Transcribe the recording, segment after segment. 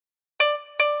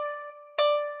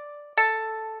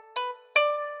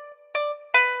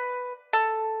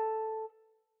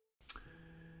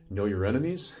Know Your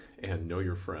Enemies and Know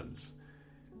Your Friends,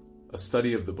 a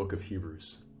study of the book of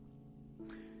Hebrews.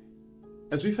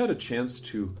 As we've had a chance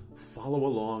to follow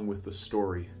along with the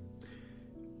story,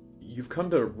 you've come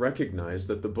to recognize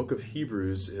that the book of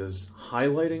Hebrews is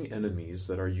highlighting enemies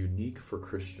that are unique for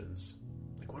Christians.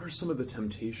 Like, what are some of the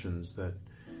temptations that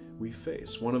we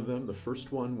face? One of them, the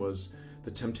first one, was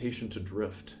the temptation to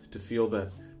drift, to feel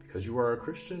that because you are a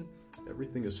Christian,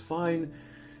 everything is fine,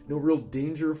 no real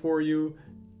danger for you,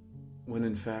 when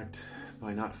in fact,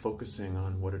 by not focusing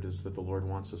on what it is that the Lord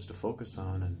wants us to focus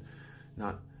on and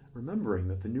not remembering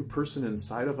that the new person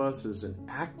inside of us is an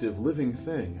active, living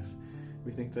thing. If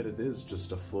we think that it is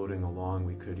just a floating along,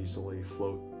 we could easily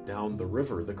float down the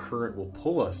river. The current will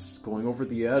pull us, going over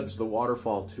the edge, the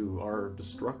waterfall, to our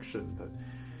destruction. That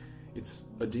it's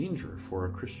a danger for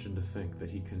a Christian to think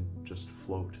that he can just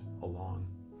float along.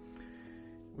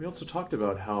 We also talked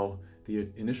about how the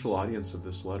initial audience of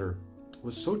this letter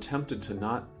was so tempted to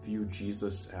not view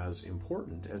Jesus as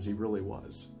important as he really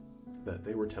was. That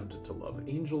they were tempted to love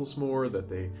angels more, that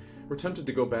they were tempted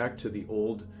to go back to the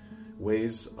old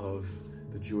ways of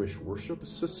the Jewish worship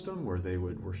system, where they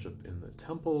would worship in the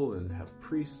temple and have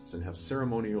priests and have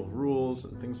ceremonial rules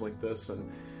and things like this. And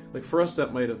like, for us,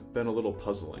 that might have been a little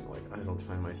puzzling. Like, I don't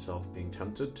find myself being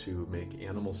tempted to make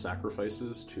animal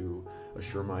sacrifices to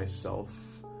assure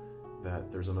myself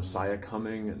that there's a Messiah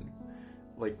coming. And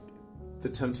like, the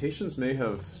temptations may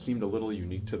have seemed a little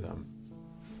unique to them.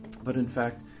 But in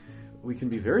fact, we can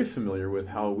be very familiar with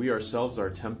how we ourselves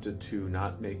are tempted to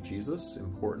not make Jesus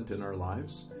important in our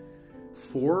lives.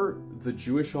 For the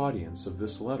Jewish audience of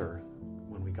this letter,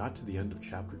 when we got to the end of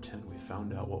chapter 10, we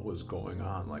found out what was going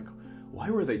on. Like, why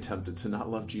were they tempted to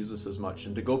not love Jesus as much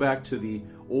and to go back to the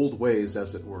old ways,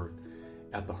 as it were?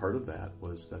 At the heart of that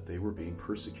was that they were being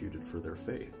persecuted for their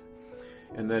faith.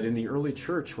 And that in the early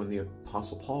church, when the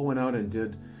Apostle Paul went out and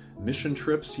did mission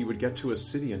trips, he would get to a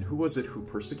city, and who was it who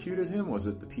persecuted him? Was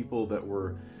it the people that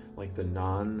were like the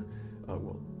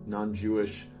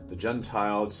non-Jewish, the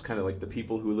Gentile, just kind of like the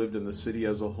people who lived in the city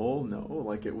as a whole? No,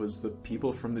 like it was the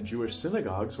people from the Jewish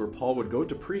synagogues where Paul would go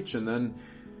to preach, and then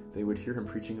they would hear him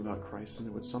preaching about Christ, and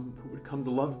there would be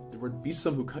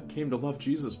some who came to love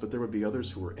Jesus, but there would be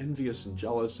others who were envious and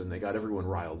jealous, and they got everyone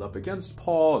riled up against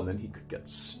Paul, and then he could get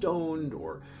stoned,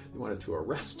 or they wanted to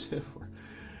arrest him, or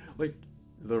like.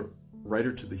 The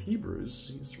writer to the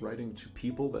Hebrews, he's writing to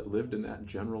people that lived in that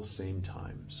general same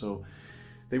time. So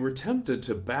they were tempted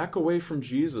to back away from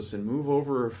Jesus and move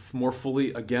over more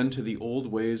fully again to the old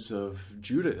ways of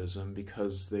Judaism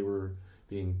because they were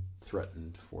being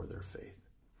threatened for their faith.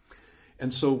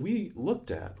 And so we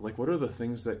looked at, like, what are the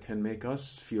things that can make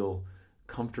us feel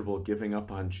comfortable giving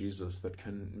up on Jesus, that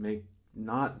can make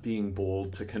not being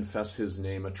bold to confess his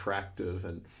name attractive.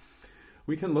 And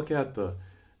we can look at the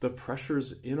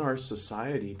pressures in our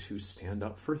society to stand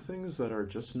up for things that are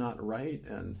just not right.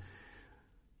 And,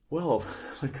 well,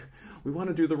 like, we want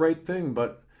to do the right thing,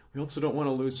 but we also don't want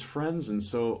to lose friends. And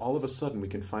so all of a sudden we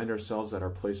can find ourselves at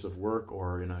our place of work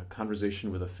or in a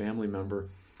conversation with a family member,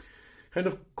 kind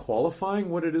of qualifying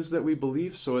what it is that we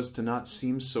believe so as to not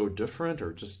seem so different,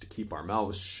 or just to keep our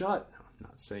mouths shut. I'm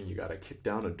not saying you got to kick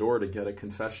down a door to get a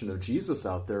confession of Jesus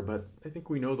out there, but I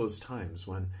think we know those times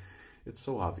when it's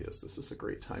so obvious this is a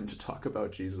great time to talk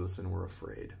about Jesus, and we're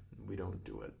afraid. We don't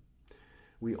do it.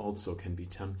 We also can be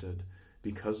tempted,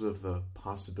 because of the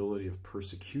possibility of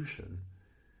persecution,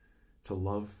 to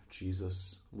love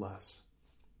Jesus less.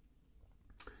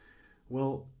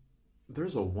 Well,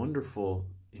 there's a wonderful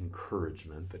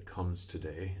encouragement that comes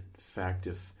today. In fact,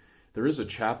 if there is a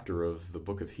chapter of the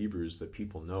book of Hebrews that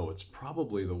people know, it's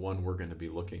probably the one we're going to be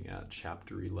looking at,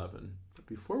 chapter 11. But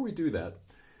before we do that,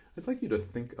 I'd like you to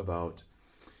think about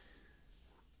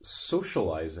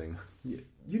socializing. You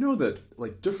know that,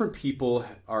 like, different people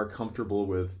are comfortable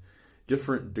with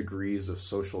different degrees of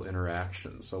social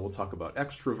interaction. So we'll talk about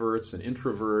extroverts and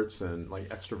introverts, and like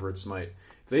extroverts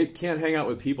if they can't hang out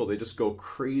with people, they just go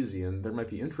crazy. And there might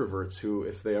be introverts who,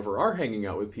 if they ever are hanging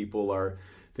out with people, are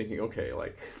thinking, okay,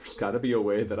 like, there's got to be a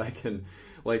way that I can,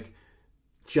 like,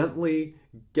 gently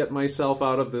get myself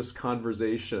out of this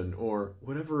conversation, or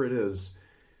whatever it is.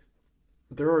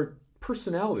 There are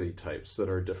personality types that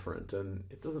are different, and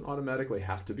it doesn't automatically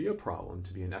have to be a problem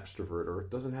to be an extrovert, or it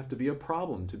doesn't have to be a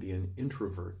problem to be an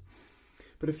introvert.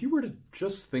 But if you were to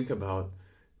just think about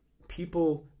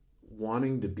people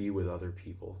wanting to be with other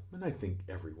people, and I think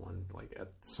everyone, like,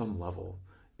 at some level,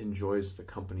 enjoys the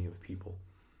company of people.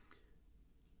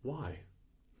 Why?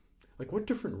 Like, what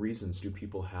different reasons do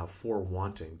people have for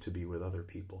wanting to be with other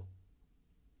people?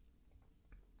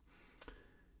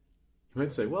 You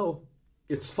might say, well,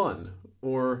 it's fun,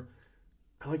 or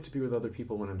I like to be with other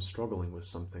people when I'm struggling with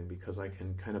something because I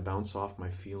can kind of bounce off my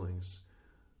feelings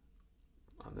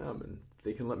on them, and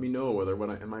they can let me know whether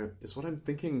is what I'm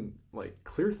thinking like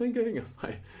clear thinking? Am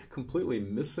I completely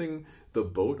missing the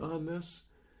boat on this?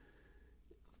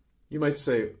 You might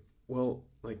say, well,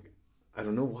 like, I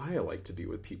don't know why I like to be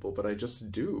with people, but I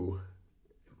just do.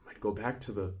 It might go back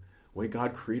to the way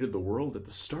God created the world at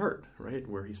the start, right?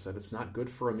 Where he said it's not good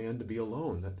for a man to be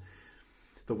alone, that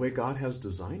the way God has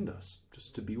designed us,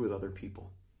 just to be with other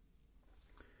people.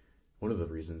 One of the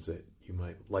reasons that you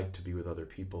might like to be with other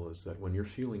people is that when you're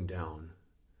feeling down,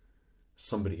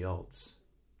 somebody else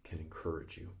can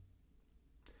encourage you.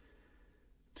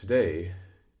 Today,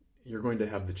 you're going to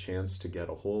have the chance to get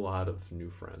a whole lot of new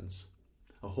friends,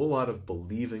 a whole lot of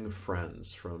believing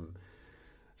friends from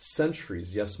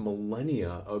centuries, yes,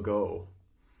 millennia ago.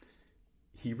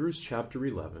 Hebrews chapter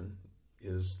 11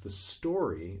 is the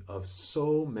story of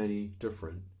so many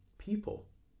different people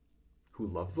who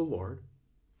love the Lord,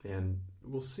 and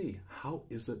we'll see how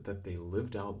is it that they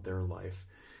lived out their life.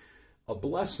 A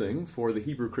blessing for the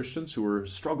Hebrew Christians who were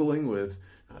struggling with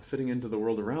not fitting into the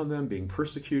world around them, being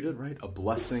persecuted, right? A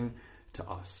blessing to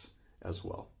us as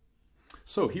well.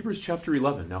 So, Hebrews chapter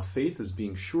 11. Now, faith is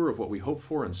being sure of what we hope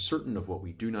for and certain of what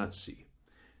we do not see.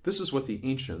 This is what the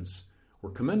ancients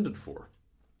were commended for.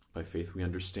 By faith we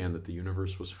understand that the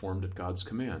universe was formed at God's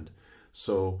command,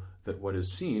 so that what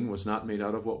is seen was not made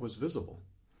out of what was visible.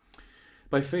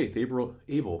 By faith,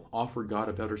 Abel offered God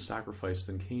a better sacrifice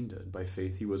than Cain did. By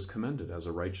faith, he was commended as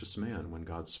a righteous man when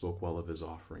God spoke well of his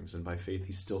offerings. And by faith,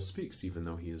 he still speaks, even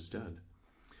though he is dead.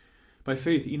 By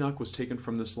faith, Enoch was taken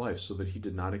from this life so that he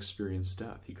did not experience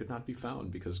death. He could not be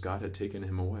found because God had taken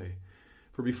him away.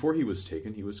 For before he was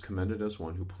taken, he was commended as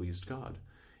one who pleased God.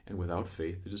 And without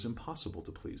faith, it is impossible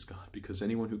to please God, because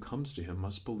anyone who comes to him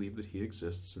must believe that he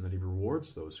exists and that he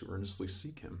rewards those who earnestly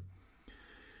seek him.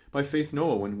 By faith,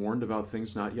 Noah, when warned about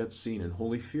things not yet seen, in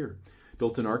holy fear,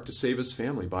 built an ark to save his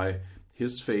family. By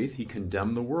his faith, he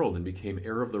condemned the world and became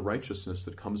heir of the righteousness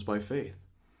that comes by faith.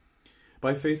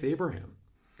 By faith, Abraham,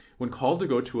 when called to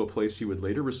go to a place he would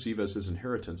later receive as his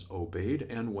inheritance, obeyed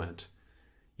and went,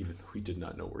 even though he did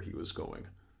not know where he was going.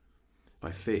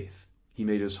 By faith, he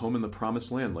made his home in the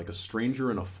promised land like a stranger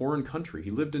in a foreign country.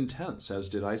 He lived in tents, as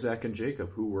did Isaac and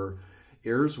Jacob, who were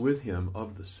heirs with him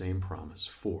of the same promise.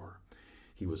 For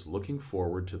he was looking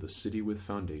forward to the city with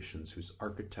foundations, whose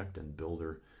architect and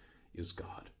builder is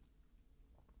God.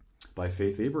 By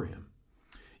faith, Abraham,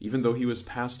 even though he was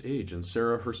past age and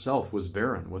Sarah herself was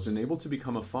barren, was enabled to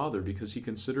become a father because he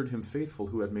considered him faithful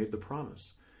who had made the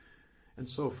promise. And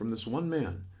so from this one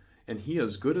man, and he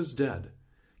as good as dead,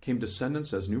 came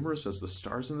descendants as numerous as the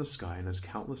stars in the sky and as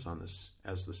countless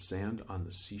as the sand on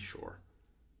the seashore.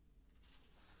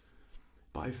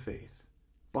 By faith,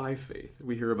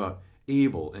 we hear about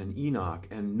Abel and Enoch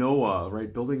and Noah,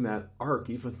 right, building that ark,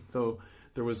 even though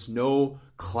there was no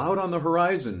cloud on the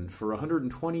horizon. For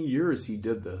 120 years he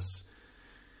did this.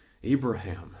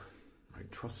 Abraham,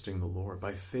 right, trusting the Lord.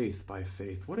 By faith.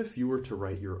 What if you were to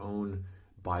write your own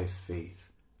by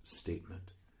faith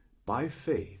statement? By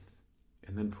faith,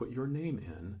 and then put your name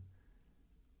in,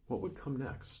 what would come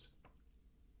next?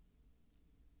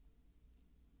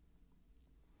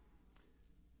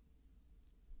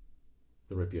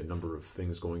 There might be a number of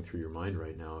things going through your mind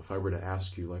right now. If I were to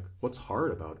ask you, like, what's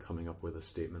hard about coming up with a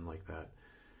statement like that?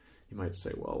 You might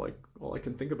say, well, like, all I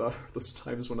can think about are those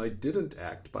times when I didn't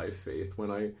act by faith,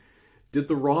 when I did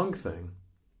the wrong thing.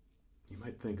 You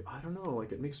might think, I don't know,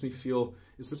 like, it makes me feel,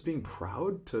 is this being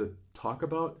proud to talk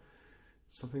about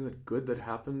something good that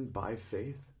happened by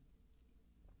faith?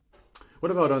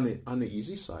 What about on the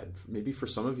easy side? Maybe for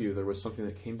some of you, there was something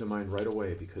that came to mind right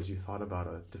away because you thought about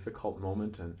a difficult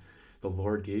moment and the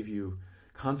Lord gave you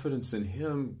confidence in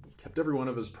him, kept every one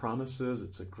of his promises.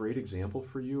 It's a great example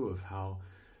for you of how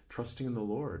trusting in the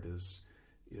Lord is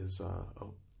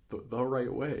the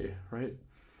right way, right?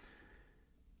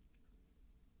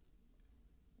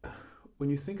 When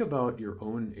you think about your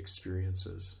own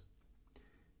experiences,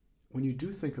 when you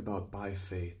do think about by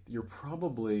faith, you're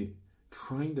probably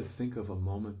trying to think of a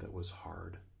moment that was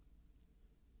hard.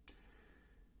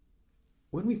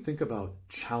 When we think about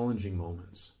challenging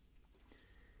moments,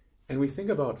 and we think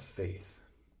about faith,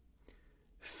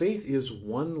 faith is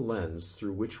one lens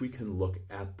through which we can look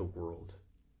at the world.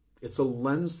 It's a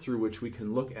lens through which we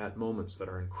can look at moments that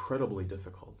are incredibly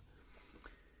difficult.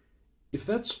 If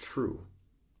that's true,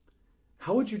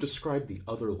 how would you describe the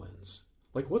other lens?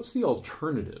 Like, what's the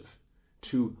alternative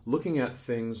to looking at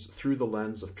things through the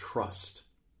lens of trust?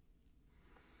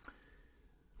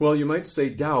 Well, you might say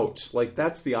doubt, like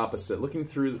that's the opposite. Looking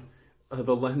through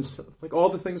the lens, like all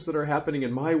the things that are happening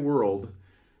in my world,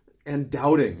 and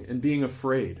doubting and being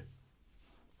afraid.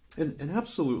 And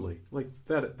absolutely, like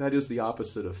that is the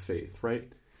opposite of faith,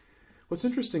 right? What's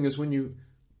interesting is when you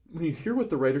hear what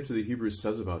the writer to the Hebrews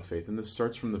says about faith, and this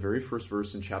starts from the very first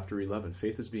verse in chapter 11,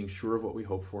 faith is being sure of what we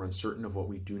hope for and certain of what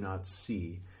we do not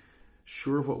see.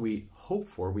 Sure of what we hope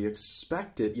for, we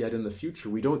expect it yet in the future.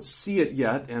 We don't see it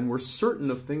yet, and we're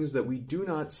certain of things that we do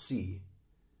not see.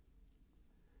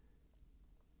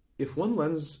 If one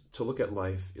lens to look at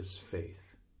life is faith,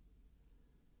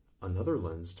 another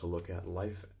lens to look at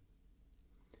life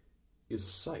is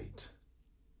sight.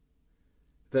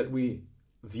 That we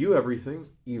view everything,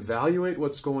 evaluate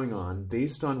what's going on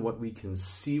based on what we can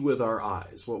see with our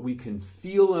eyes, what we can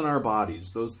feel in our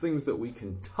bodies, those things that we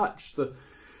can touch, the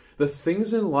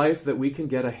things in life that we can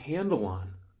get a handle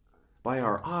on by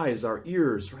our eyes, our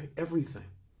ears, right? Everything.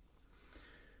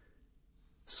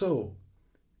 So,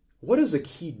 what is a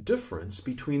key difference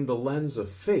between the lens of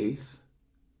faith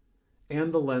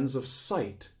and the lens of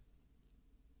sight?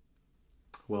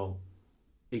 Well,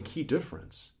 a key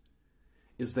difference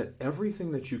is that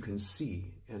everything that you can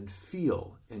see and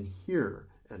feel and hear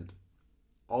and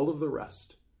all of the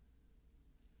rest,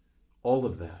 all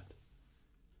of that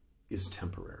is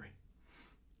temporary.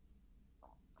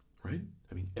 Right?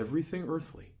 I mean, everything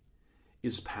earthly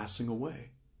is passing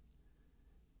away.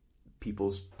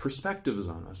 People's perspectives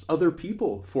on us, other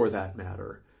people for that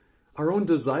matter, our own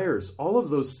desires, all of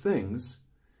those things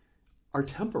are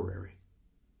temporary.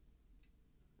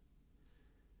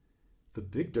 The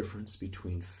big difference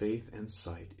between faith and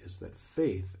sight is that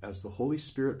faith, as the Holy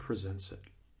Spirit presents it,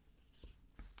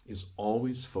 is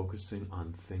always focusing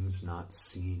on things not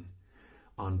seen,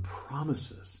 on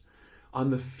promises, on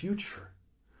the future,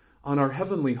 on our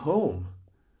heavenly home.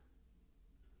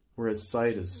 Whereas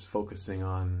sight is focusing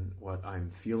on what I'm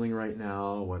feeling right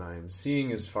now, what I'm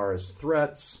seeing as far as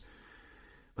threats,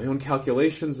 my own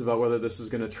calculations about whether this is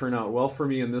going to turn out well for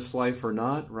me in this life or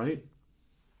not, right?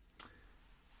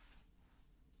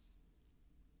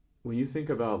 When you think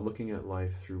about looking at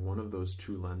life through one of those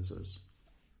two lenses,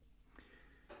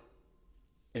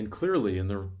 and clearly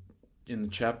in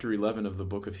chapter 11 of the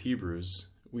book of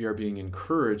Hebrews, we are being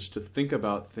encouraged to think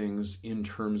about things in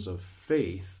terms of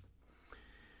faith.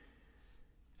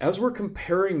 As we're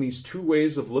comparing these two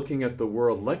ways of looking at the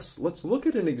world, let's look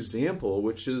at an example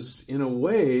which is, in a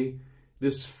way,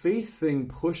 this faith thing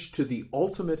pushed to the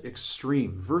ultimate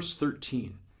extreme. Verse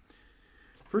 13.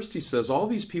 First he says, all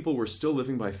these people were still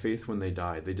living by faith when they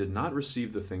died. They did not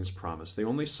receive the things promised. They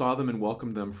only saw them and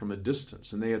welcomed them from a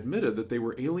distance, and they admitted that they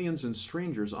were aliens and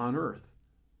strangers on earth.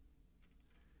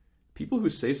 People who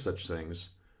say such things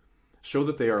show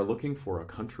that they are looking for a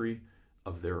country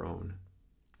of their own.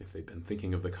 If they'd been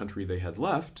thinking of the country they had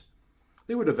left,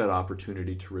 they would have had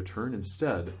opportunity to return.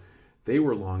 Instead, they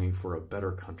were longing for a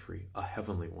better country, a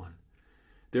heavenly one.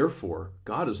 Therefore,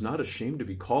 God is not ashamed to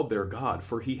be called their God,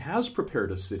 for he has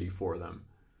prepared a city for them.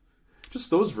 Just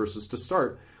those verses to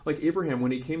start. Like Abraham,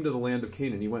 when he came to the land of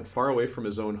Canaan, he went far away from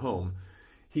his own home.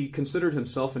 He considered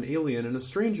himself an alien and a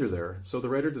stranger there. So the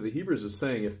writer to the Hebrews is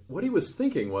saying, if what he was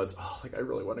thinking was, I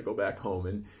really want to go back home.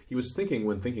 And he was thinking,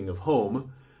 when thinking of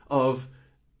home, of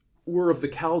Ur of the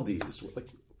Chaldees, like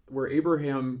where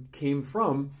Abraham came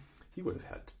from. He would have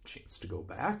had a chance to go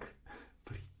back,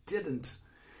 but he didn't.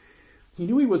 He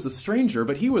knew he was a stranger,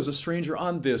 but he was a stranger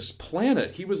on this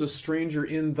planet. He was a stranger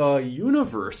in the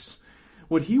universe.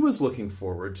 What he was looking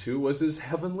forward to was his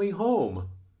heavenly home.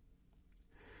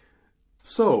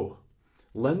 So,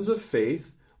 lens of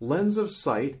faith, lens of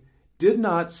sight, did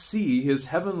not see his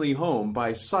heavenly home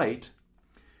by sight,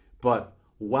 but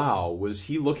wow, was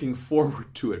he looking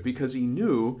forward to it, because he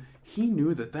knew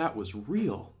that was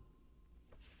real.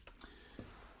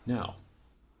 Now,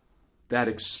 that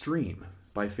extreme,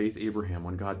 by faith Abraham,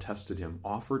 when God tested him,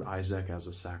 offered Isaac as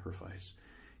a sacrifice.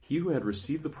 He who had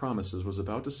received the promises was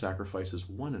about to sacrifice his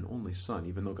one and only son,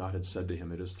 even though God had said to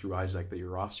him, it is through Isaac that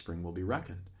your offspring will be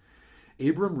reckoned.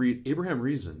 Abraham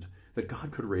reasoned that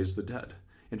God could raise the dead,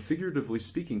 and figuratively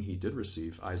speaking, he did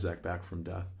receive Isaac back from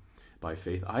death. By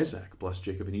faith, Isaac blessed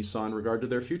Jacob and Esau in regard to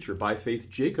their future. By faith,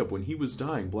 Jacob, when he was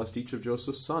dying, blessed each of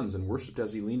Joseph's sons and worshipped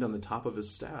as he leaned on the top of his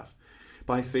staff.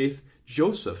 By faith,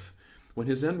 Joseph, when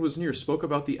his end was near, spoke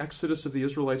about the exodus of the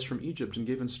Israelites from Egypt and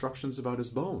gave instructions about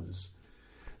his bones.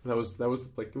 That was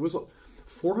like, it was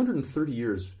 430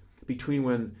 years between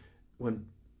when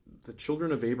the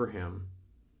children of Abraham,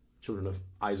 children of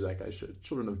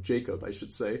Jacob, I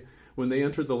should say, when they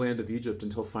entered the land of Egypt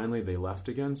until finally they left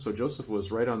again. So Joseph was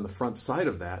right on the front side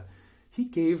of that. He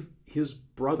gave his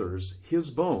brothers his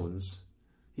bones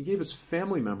He gave his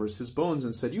family members his bones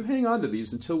and said, you hang on to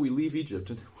these until we leave Egypt.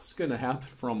 And it was going to happen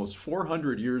for almost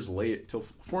 400 years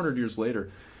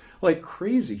later. Like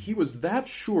crazy. He was that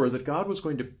sure that God was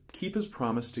going to keep his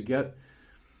promise to get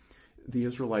the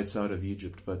Israelites out of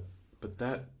Egypt. But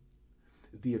that,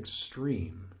 the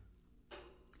extreme,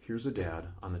 here's a dad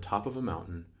on the top of a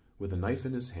mountain with a knife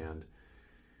in his hand,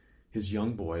 his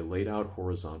young boy laid out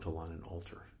horizontal on an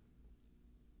altar.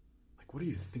 Like, what are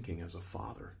you thinking as a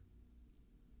father?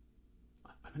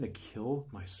 I'm going to kill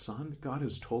my son? God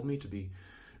has told me to be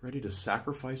ready to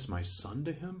sacrifice my son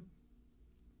to him?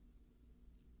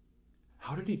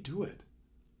 How did he do it?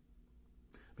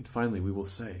 I mean, finally, we will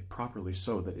say, properly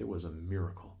so, that it was a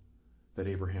miracle that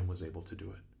Abraham was able to do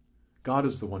it. God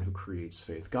is the one who creates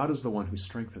faith. God is the one who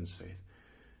strengthens faith.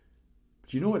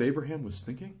 But you know what Abraham was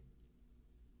thinking?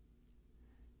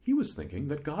 He was thinking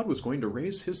that God was going to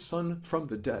raise his son from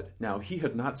the dead. Now, he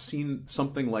had not seen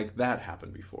something like that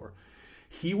happen before.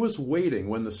 He was waiting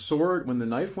when the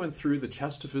knife went through the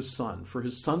chest of his son, for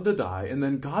his son to die, and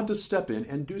then God to step in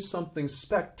and do something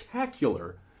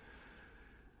spectacular.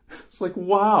 It's like,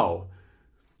 wow.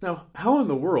 Now, how in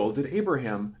the world did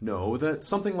Abraham know that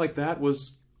something like that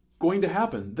was going to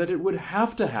happen, that it would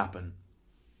have to happen?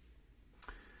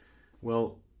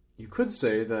 Well, you could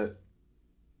say that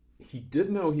he did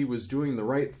know he was doing the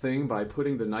right thing by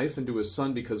putting the knife into his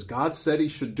son because God said he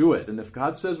should do it. And if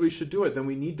God says we should do it, then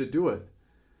we need to do it.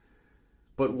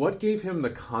 But what gave him the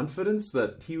confidence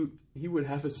that he would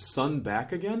have his son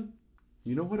back again?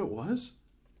 You know what it was?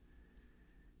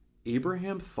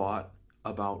 Abraham thought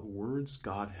about words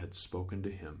God had spoken to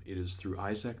him. It is through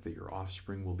Isaac that your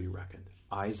offspring will be reckoned.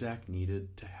 Isaac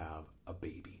needed to have a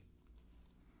baby.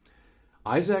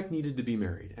 Isaac needed to be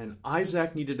married, and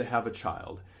Isaac needed to have a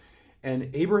child.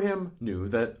 And Abraham knew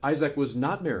that Isaac was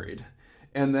not married,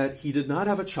 and that he did not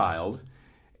have a child,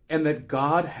 and that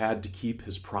God had to keep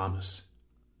his promise.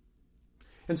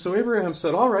 And so Abraham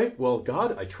said, all right, well,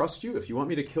 God, I trust you. If you want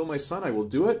me to kill my son, I will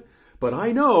do it. But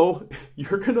I know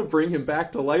you're going to bring him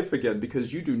back to life again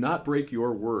because you do not break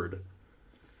your word.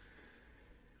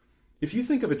 If you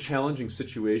think of a challenging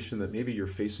situation that maybe you're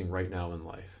facing right now in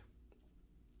life,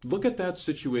 look at that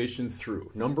situation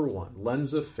through, number one,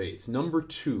 lens of faith. Number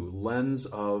two, lens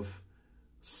of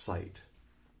sight.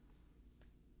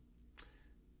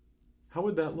 How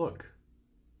would that look?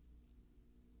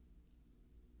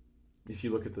 If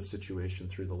you look at the situation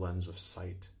through the lens of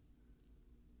sight.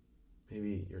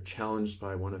 Maybe you're challenged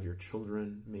by one of your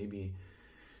children. Maybe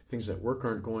things at work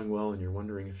aren't going well and you're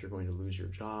wondering if you're going to lose your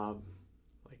job.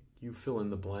 Like, you fill in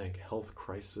the blank, health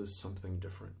crisis, something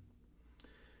different.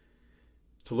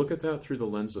 To look at that through the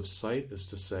lens of sight is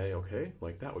to say, okay,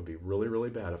 like that would be really,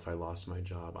 really bad if I lost my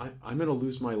job. I'm going to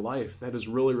lose my life. That is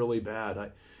really, really bad.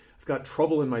 I've got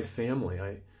trouble in my family.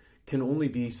 I can only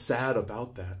be sad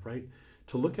about that, right?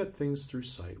 To look at things through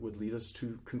sight would lead us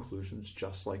to conclusions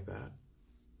just like that.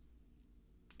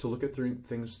 To look at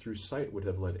things through sight would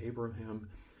have led Abraham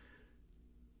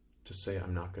to say,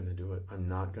 I'm not going to do it. I'm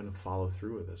not going to follow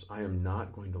through with this. I am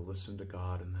not going to listen to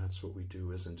God. And that's what we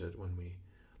do, isn't it, when we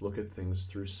look at things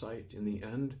through sight? In the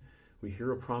end, we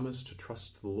hear a promise to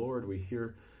trust the Lord. We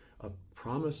hear a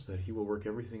promise that he will work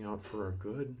everything out for our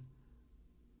good.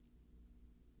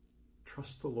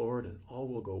 Trust the Lord and all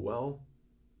will go well.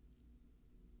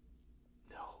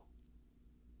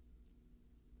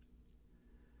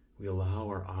 We allow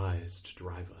our eyes to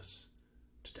drive us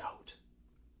to doubt.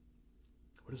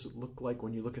 What does it look like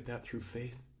when you look at that through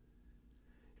faith?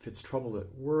 If it's trouble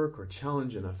at work or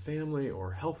challenge in a family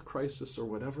or health crisis or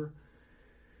whatever,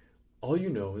 all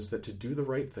you know is that to do the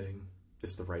right thing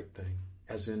is the right thing,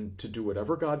 as in to do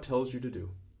whatever God tells you to do.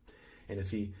 And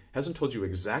if he hasn't told you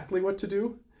exactly what to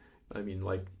do, I mean,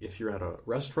 like if you're at a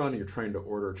restaurant and you're trying to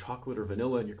order chocolate or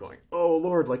vanilla and you're going, oh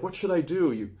Lord, like what should I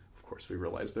do? Of course, we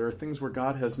realize there are things where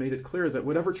God has made it clear that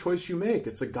whatever choice you make,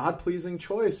 it's a God-pleasing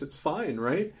choice. It's fine,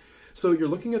 right? So you're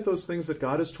looking at those things that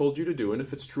God has told you to do, and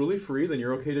if it's truly free, then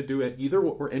you're okay to do either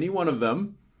or any one of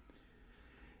them.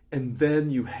 And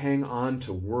then you hang on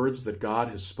to words that God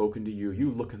has spoken to you.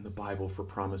 You look in the Bible for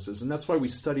promises, and that's why we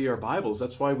study our Bibles.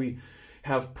 That's why we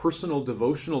have personal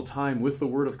devotional time with the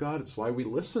Word of God. It's why we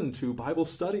listen to Bible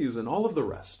studies and all of the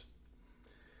rest.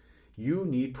 You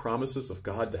need promises of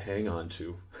God to hang on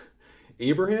to.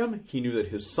 Abraham, he knew that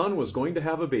his son was going to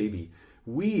have a baby.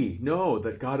 We know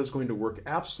that God is going to work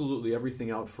absolutely everything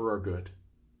out for our good.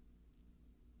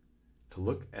 To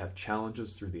look at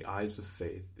challenges through the eyes of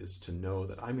faith is to know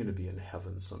that I'm going to be in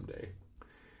heaven someday.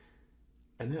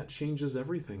 And that changes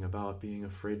everything about being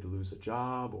afraid to lose a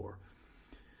job or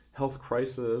health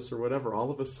crisis or whatever.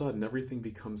 All of a sudden, everything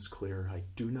becomes clear. I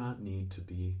do not need to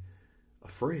be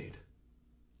afraid.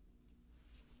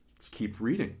 Let's keep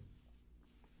reading.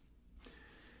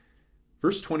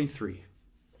 Verse 23.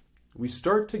 We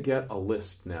start to get a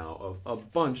list now of a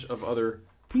bunch of other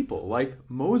people, like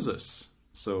Moses.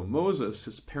 So Moses,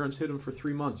 his parents hid him for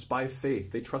 3 months by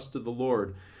faith. They trusted the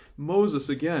Lord. Moses,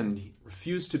 again, he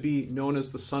refused to be known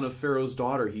as the son of Pharaoh's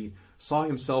daughter. He saw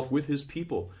himself with his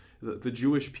people, the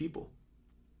Jewish people.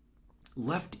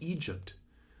 Left Egypt,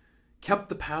 kept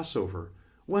the Passover,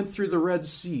 went through the Red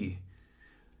Sea.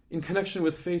 In connection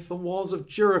with faith, the walls of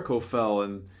Jericho fell,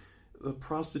 and the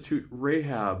prostitute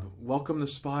Rahab welcomed the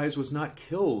spies, was not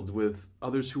killed with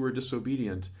others who were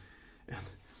disobedient. And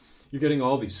you're getting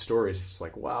all these stories. It's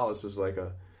like, wow, this is like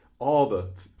all the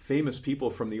famous people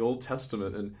from the Old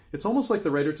Testament. And it's almost like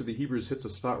the writer to the Hebrews hits a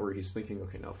spot where he's thinking,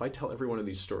 okay, now if I tell every one of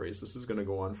these stories, this is going to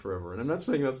go on forever. And I'm not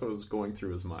saying that's what was going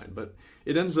through his mind, but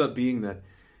it ends up being that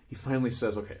he finally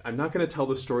says, okay, I'm not going to tell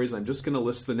the stories. I'm just going to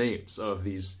list the names of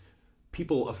these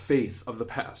people of faith of the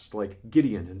past, like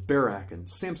Gideon and Barak and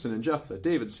Samson and Jephthah,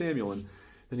 David, Samuel, and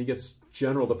then he gets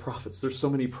general the prophets. There's so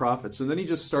many prophets. And then he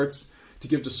just starts to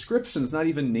give descriptions, not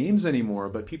even names anymore,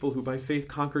 but people who by faith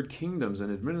conquered kingdoms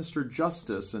and administered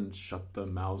justice and shut the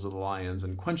mouths of the lions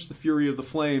and quenched the fury of the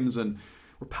flames and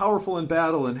were powerful in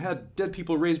battle and had dead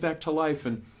people raised back to life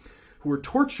and who were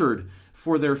tortured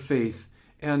for their faith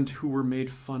and who were made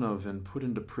fun of and put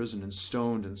into prison and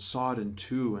stoned and sawed in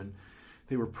two, and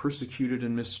they were persecuted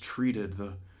and mistreated.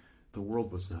 The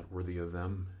world was not worthy of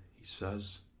them, he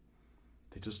says.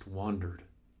 They just wandered,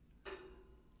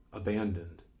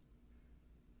 abandoned.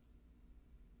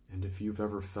 And if you've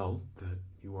ever felt that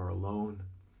you are alone,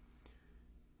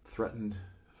 threatened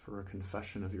for a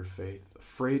confession of your faith,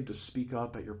 afraid to speak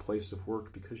up at your place of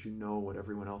work because you know what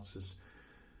everyone else is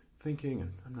thinking,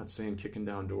 and I'm not saying kicking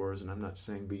down doors, and I'm not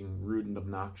saying being rude and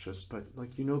obnoxious, but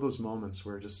like, you know, those moments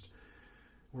where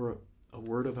a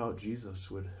word about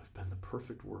Jesus would have been the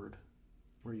perfect word,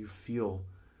 where you feel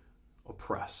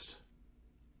oppressed.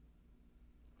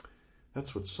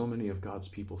 That's what so many of God's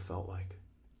people felt like.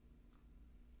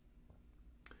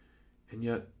 And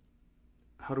yet,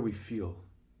 how do we feel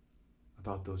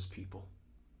about those people?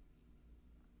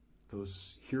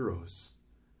 Those heroes,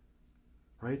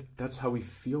 right? That's how we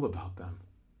feel about them.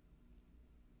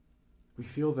 We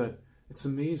feel that it's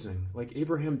amazing. Like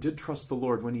Abraham did trust the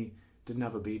Lord when he didn't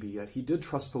have a baby yet. He did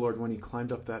trust the Lord when he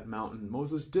climbed up that mountain.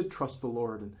 Moses did trust the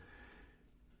Lord. And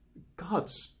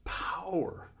God's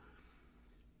power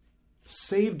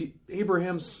saved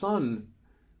Abraham's son.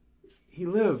 He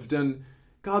lived, and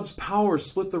God's power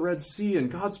split the Red Sea,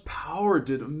 and God's power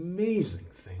did amazing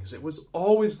things. It was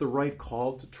always the right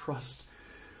call to trust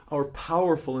our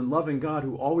powerful and loving God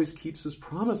who always keeps his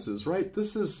promises, right?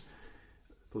 This is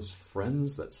those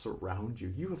friends that surround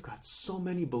you. You have got so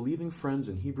many believing friends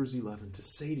in Hebrews 11 to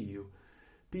say to you,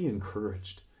 be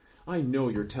encouraged. I know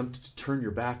you're tempted to turn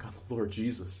your back on the Lord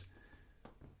Jesus.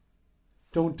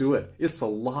 Don't do it. It's a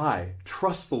lie.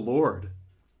 Trust the Lord.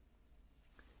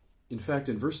 In fact,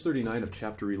 in verse 39 of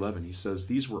chapter 11, he says,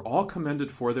 these were all commended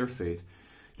for their faith,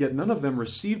 yet none of them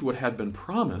received what had been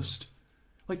promised.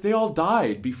 Like they all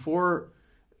died before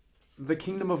the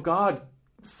kingdom of God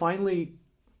finally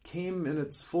came in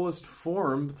its fullest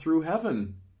form through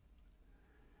heaven.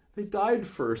 They died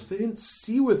first. They didn't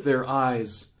see with their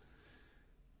eyes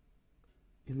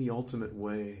in the ultimate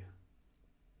way.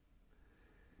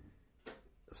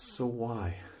 So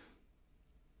why?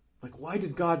 Like, why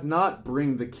did God not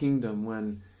bring the kingdom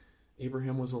when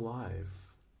Abraham was alive?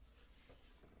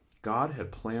 God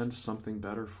had planned something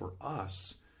better for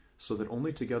us, so that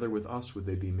only together with us would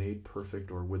they be made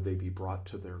perfect, or would they be brought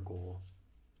to their goal.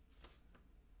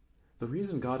 The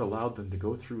reason God allowed them to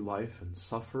go through life and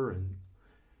suffer and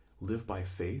live by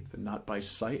faith and not by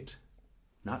sight,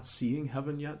 not seeing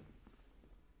heaven yet,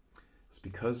 was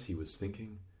because he was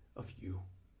thinking of you.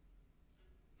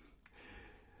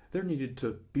 There needed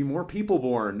to be more people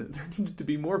born. There needed to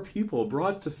be more people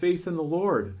brought to faith in the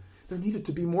Lord. There needed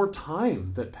to be more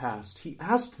time that passed. He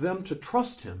asked them to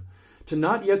trust him, to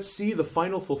not yet see the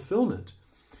final fulfillment,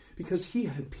 because he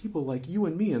had people like you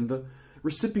and me and the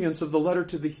recipients of the letter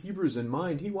to the Hebrews in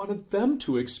mind. He wanted them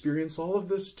to experience all of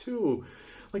this too.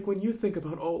 Like when you think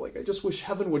about, I just wish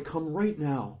heaven would come right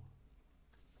now.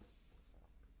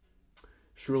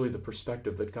 Surely the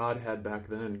perspective that God had back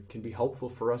then can be helpful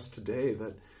for us today,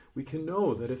 that we can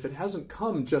know that if it hasn't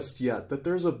come just yet, that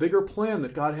there's a bigger plan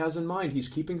that God has in mind. He's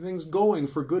keeping things going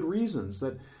for good reasons,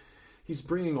 that he's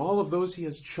bringing all of those he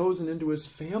has chosen into his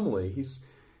family. He's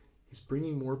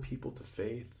bringing more people to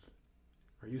faith.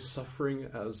 Are you suffering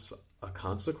as a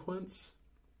consequence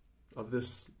of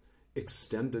this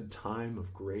extended time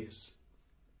of grace?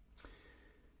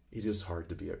 It is hard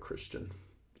to be a Christian.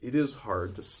 It is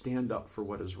hard to stand up for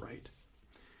what is right.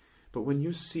 But when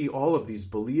you see all of these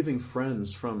believing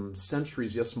friends from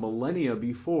centuries, yes, millennia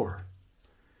before,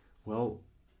 well,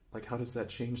 like how does that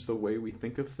change the way we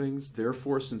think of things?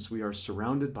 Therefore, since we are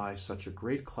surrounded by such a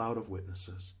great cloud of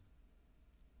witnesses,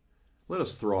 let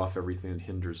us throw off everything that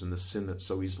hinders and the sin that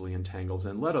so easily entangles,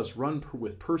 and let us run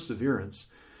with perseverance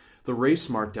the race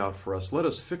marked out for us. Let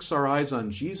us fix our eyes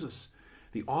on Jesus,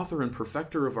 the author and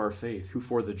perfecter of our faith, who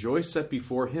for the joy set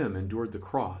before him endured the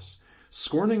cross,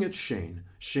 scorning its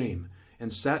shame,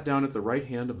 and sat down at the right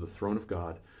hand of the throne of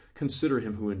God. Consider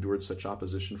him who endured such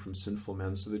opposition from sinful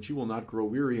men, so that you will not grow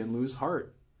weary and lose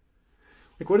heart.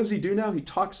 Like, what does he do now? He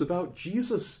talks about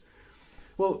Jesus.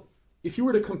 Well, if you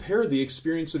were to compare the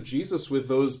experience of Jesus with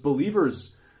those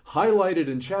believers highlighted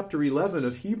in chapter 11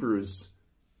 of Hebrews,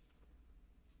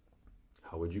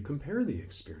 how would you compare the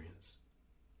experience?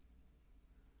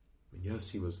 I mean, yes,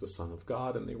 he was the Son of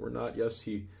God, and they were not. Yes,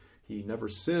 he never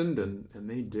sinned, and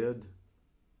they did.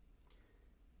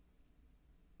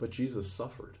 But Jesus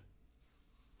suffered.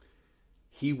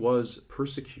 He was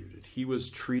persecuted. He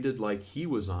was treated like he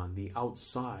was on the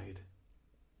outside,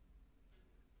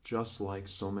 just like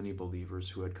so many believers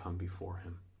who had come before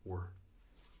him were.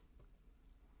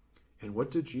 And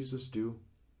what did Jesus do?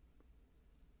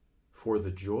 For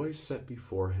the joy set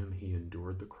before him, he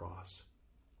endured the cross.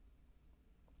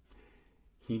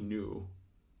 He knew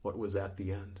what was at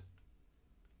the end.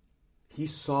 He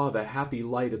saw the happy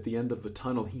light at the end of the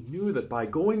tunnel. He knew that by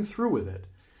going through with it,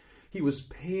 he was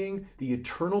paying the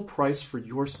eternal price for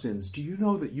your sins. Do you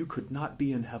know that you could not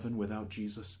be in heaven without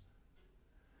Jesus?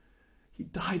 He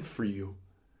died for you.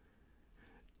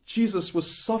 Jesus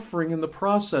was suffering in the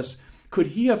process. Could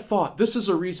he have thought, this is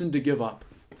a reason to give up?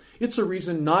 It's a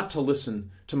reason not to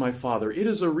listen to my Father. It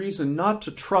is a reason not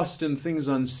to trust in things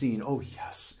unseen. Oh,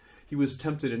 yes, he was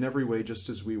tempted in every way just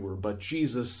as we were, but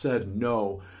Jesus said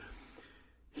no.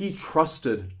 He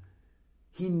trusted.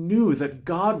 He knew that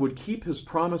God would keep his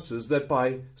promises, that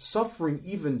by suffering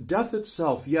even death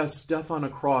itself, yes, death on a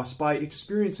cross, by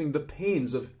experiencing the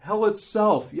pains of hell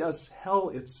itself, yes, hell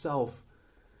itself,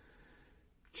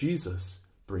 Jesus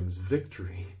brings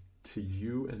victory to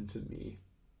you and to me.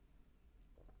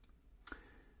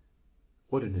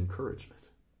 What an encouragement.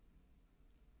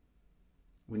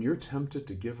 When you're tempted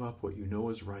to give up what you know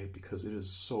is right because it is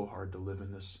so hard to live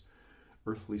in this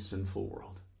earthly sinful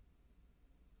world,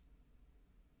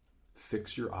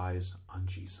 fix your eyes on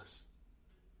Jesus.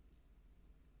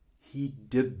 He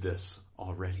did this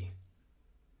already.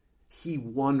 He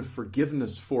won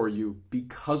forgiveness for you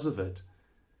because of it.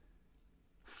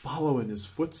 Follow in his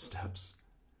footsteps.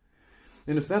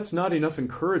 And if that's not enough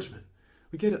encouragement,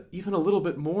 we get even a little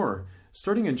bit more.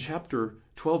 Starting in chapter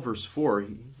 12, verse 4,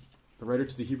 the writer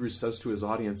to the Hebrews says to his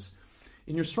audience,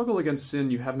 in your struggle against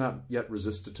sin, you have not yet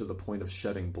resisted to the point of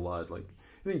shedding blood. Like,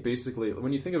 I think basically,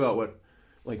 when you think about what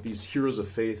like these heroes of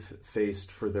faith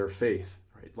faced for their faith,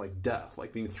 right? Like death,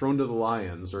 like being thrown to the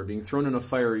lions or being thrown in a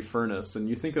fiery furnace. And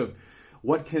you think of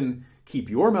what can keep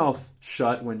your mouth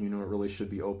shut when you know it really should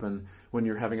be open, when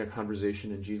you're having a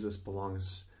conversation and Jesus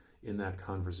belongs in that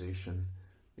conversation.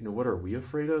 You know, what are we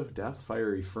afraid of? Death,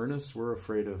 fiery furnace. We're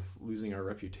afraid of losing our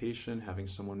reputation, having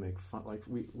someone make fun. Like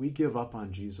we give up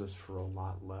on Jesus for a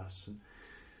lot less. And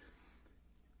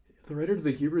the writer to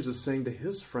the Hebrews is saying to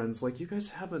his friends, like, you guys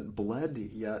haven't bled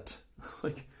yet.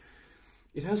 Like,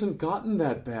 it hasn't gotten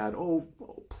that bad. Oh,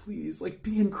 please, like,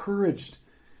 be encouraged.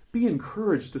 Be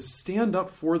encouraged to stand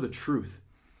up for the truth.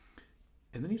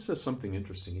 And then he says something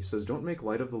interesting. He says, don't make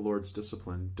light of the Lord's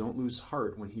discipline. Don't lose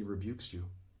heart when he rebukes you.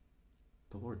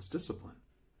 The Lord's discipline.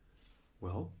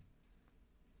 Well,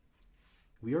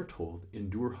 we are told,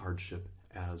 endure hardship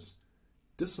as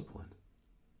discipline.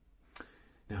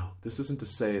 Now, this isn't to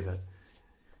say that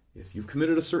if you've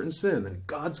committed a certain sin, then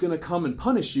God's going to come and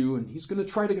punish you, and he's going to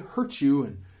try to hurt you.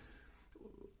 And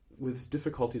with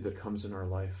difficulty that comes in our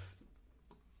life,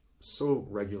 so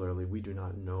regularly we do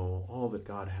not know all that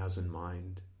God has in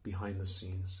mind behind the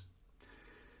scenes.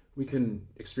 We can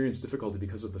experience difficulty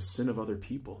because of the sin of other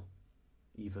people,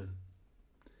 even.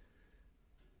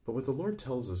 But what the Lord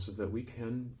tells us is that we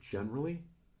can generally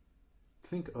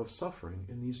think of suffering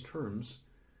in these terms: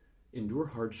 endure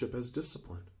hardship as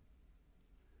discipline.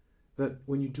 That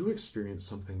when you do experience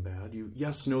something bad, you,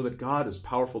 yes, know that God is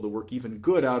powerful to work even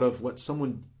good out of what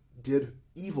someone did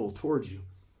evil towards you.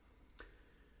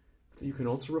 But that you can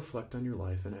also reflect on your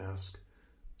life and ask,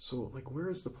 so, like, where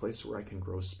is the place where I can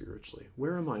grow spiritually?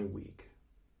 Where am I weak?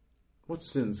 What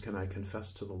sins can I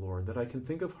confess to the Lord? That I can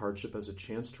think of hardship as a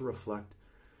chance to reflect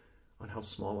on how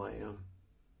small I am.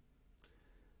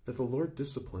 That the Lord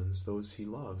disciplines those he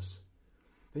loves.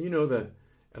 And you know that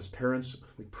as parents,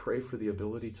 we pray for the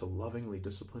ability to lovingly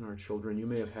discipline our children. You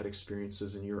may have had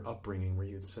experiences in your upbringing where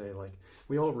you'd say, like,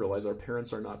 we all realize our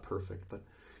parents are not perfect, but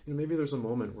maybe there's a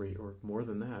moment where or more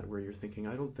than that, where you're thinking,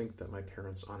 I don't think that my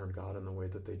parents honored God in the way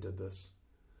that they did this.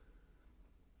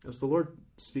 As the Lord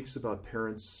speaks about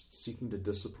parents seeking to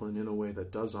discipline in a way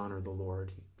that does honor the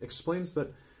Lord, he explains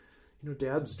that,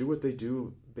 dads do what they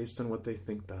do based on what they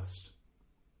think best.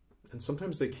 And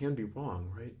sometimes they can be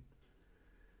wrong, right?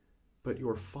 But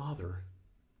your Father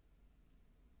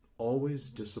always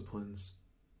disciplines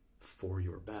for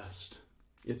your best.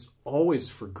 It's always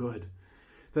for good.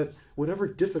 That whatever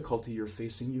difficulty you're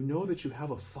facing, you know that you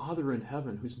have a Father in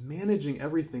heaven who's managing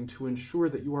everything to ensure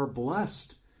that you are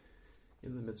blessed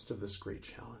in the midst of this great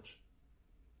challenge.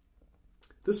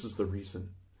 This is the reason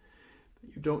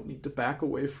that you don't need to back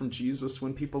away from Jesus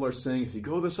when people are saying, if you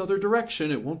go this other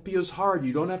direction, it won't be as hard.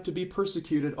 You don't have to be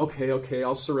persecuted. Okay,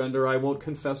 I'll surrender. I won't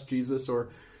confess Jesus. Or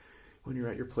when you're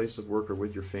at your place of work or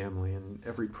with your family and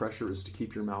every pressure is to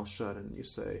keep your mouth shut and you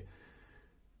say,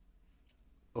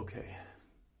 okay,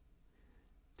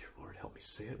 dear Lord, help me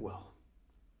say it well.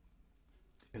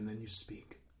 And then you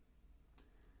speak.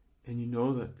 And you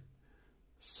know that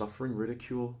suffering,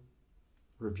 ridicule,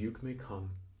 rebuke may come.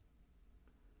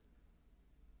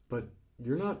 But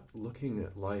you're not looking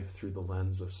at life through the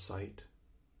lens of sight.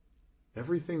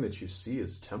 Everything that you see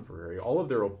is temporary. All of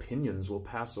their opinions will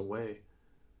pass away.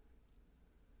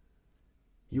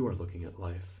 You are looking at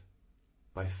life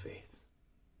by faith,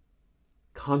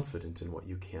 confident in what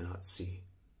you cannot see,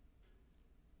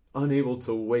 unable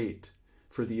to wait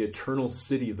for the eternal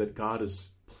city that God is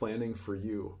planning for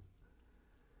you.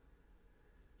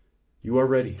 You are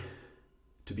ready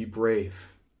to be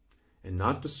brave and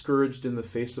not discouraged in the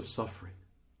face of suffering,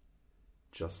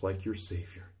 just like your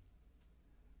Savior,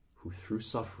 who through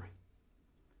suffering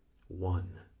won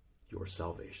your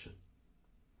salvation.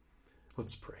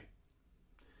 Let's pray.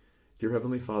 Dear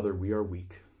Heavenly Father, we are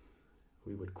weak.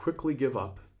 We would quickly give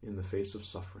up in the face of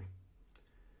suffering.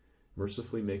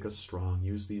 Mercifully make us strong.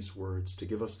 Use these words to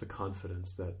give us the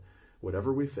confidence that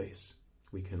whatever we face,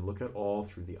 we can look at all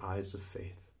through the eyes of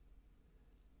faith.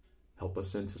 Help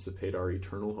us anticipate our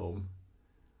eternal home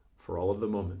for all of the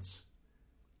moments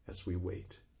as we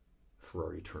wait for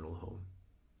our eternal home.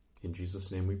 In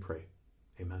Jesus' name we pray.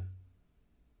 Amen.